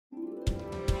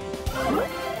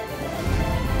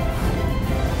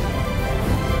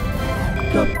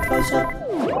Howdy,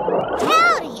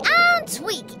 I'm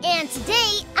Tweak, and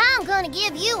today I'm gonna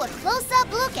give you a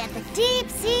close-up look at the Deep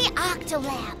Sea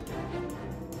Octolab.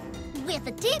 With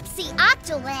the Deep Sea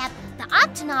Octolab, the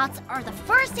Octonauts are the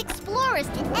first explorers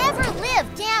to ever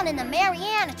live down in the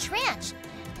Mariana Trench,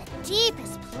 the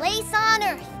deepest place on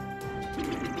Earth.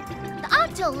 The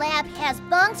Octolab has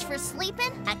bunks for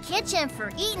sleeping, a kitchen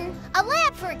for eating, a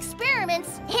lab for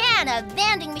experiments, and a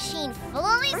vending machine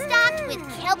fully stocked with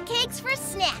kelp cakes for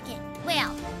snacking.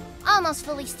 Well, almost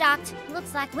fully stocked.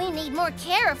 Looks like we need more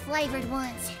Cara-flavored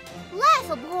ones. Life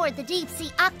aboard the Deep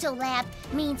Sea Octolab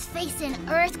means facing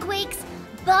earthquakes,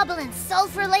 bubbling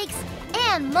sulfur lakes,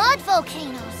 and mud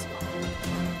volcanoes.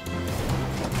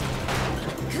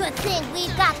 Good thing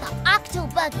we've got the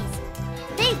Octobuggies.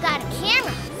 They've got a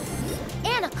camera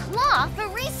and a claw for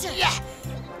research. Yeah,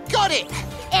 got it!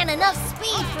 And enough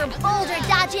speed for boulder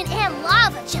dodging and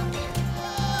lava jumping.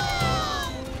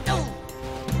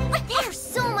 There's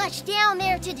so much down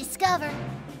there to discover.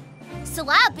 So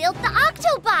I built the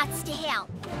Octobots to help.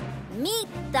 Meet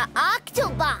the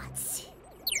Octobots.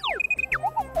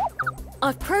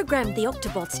 I've programmed the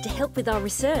Octobots to help with our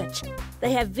research.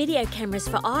 They have video cameras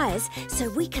for eyes so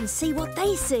we can see what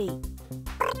they see.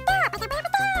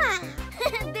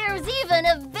 There's even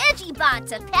a veggie bot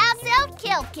to pass out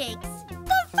kelp cakes.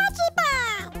 The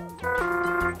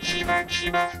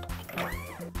veggie bot!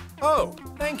 Oh,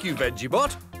 thank you,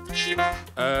 Veggiebot.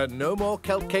 No more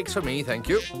kelp cakes for me, thank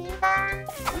you.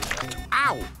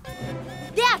 Ow!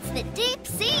 That's the Deep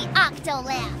Sea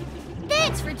Octolab.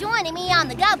 Thanks for joining me on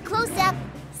the Gub Close-Up.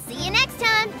 See you next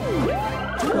time.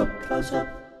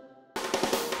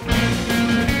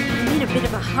 I'm in a bit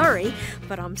of a hurry,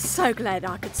 but I'm so glad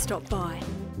I could stop by.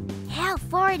 How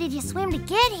far did you swim to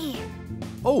get here?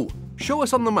 Oh, show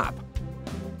us on the map.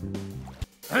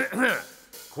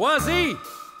 Kwazii,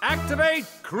 activate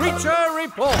creature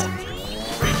report.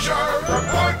 Creature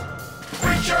report!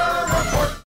 Creature